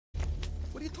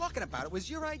What are you talking about? It was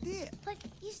your idea. But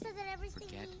you said that everything...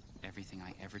 Forget everything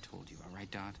I ever told you, all right,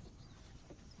 Dot?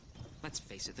 Let's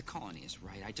face it, the colony is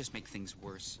right. I just make things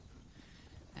worse.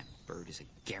 That bird is a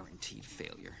guaranteed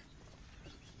failure.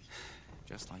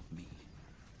 Just like me.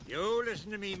 You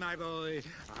listen to me, my boy.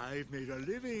 I've made a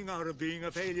living out of being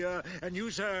a failure, and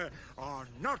you, sir, are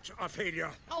not a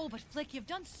failure. Oh, but Flik, you've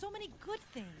done so many good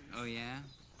things. Oh, yeah?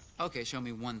 Okay, show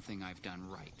me one thing I've done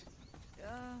right.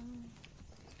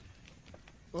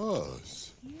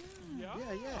 Us. Yeah.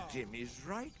 Tim is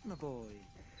right, my boy.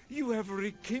 You have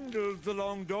rekindled the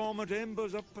long dormant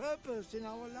embers of purpose in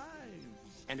our lives.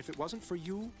 And if it wasn't for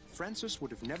you, Francis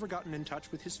would have never gotten in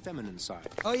touch with his feminine side.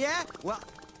 Oh, yeah? Well...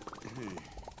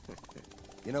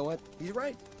 You know what? He's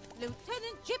right.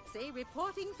 Lieutenant Gipsy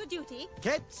reporting for duty.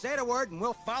 Kid, say the word and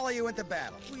we'll follow you into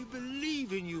battle. We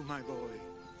believe in you, my boy.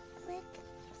 Flik,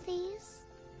 please?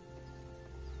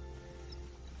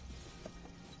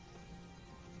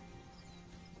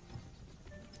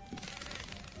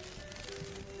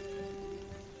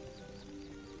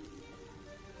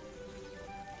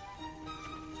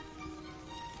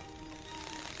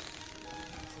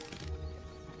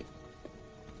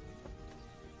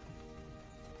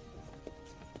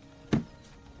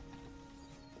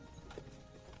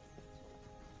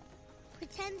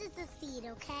 Pretend it's a seed,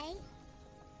 okay?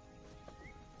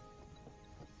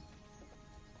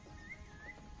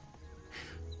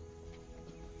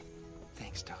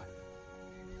 Thanks, Dot.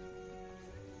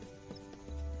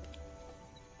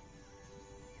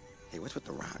 Hey, what's with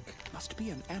the rock? Must be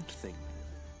an ant thing.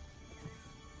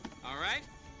 All right,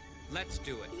 let's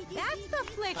do it. That's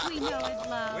the Flik we know and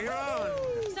love. We're on.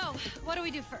 So, what do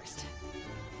we do first?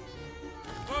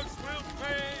 Folks will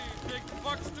pay big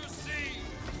bucks to see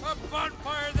a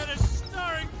bonfire that is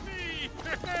starring me.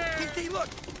 Hey, look!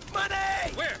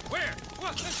 Money! Where?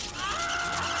 What?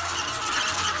 Ah!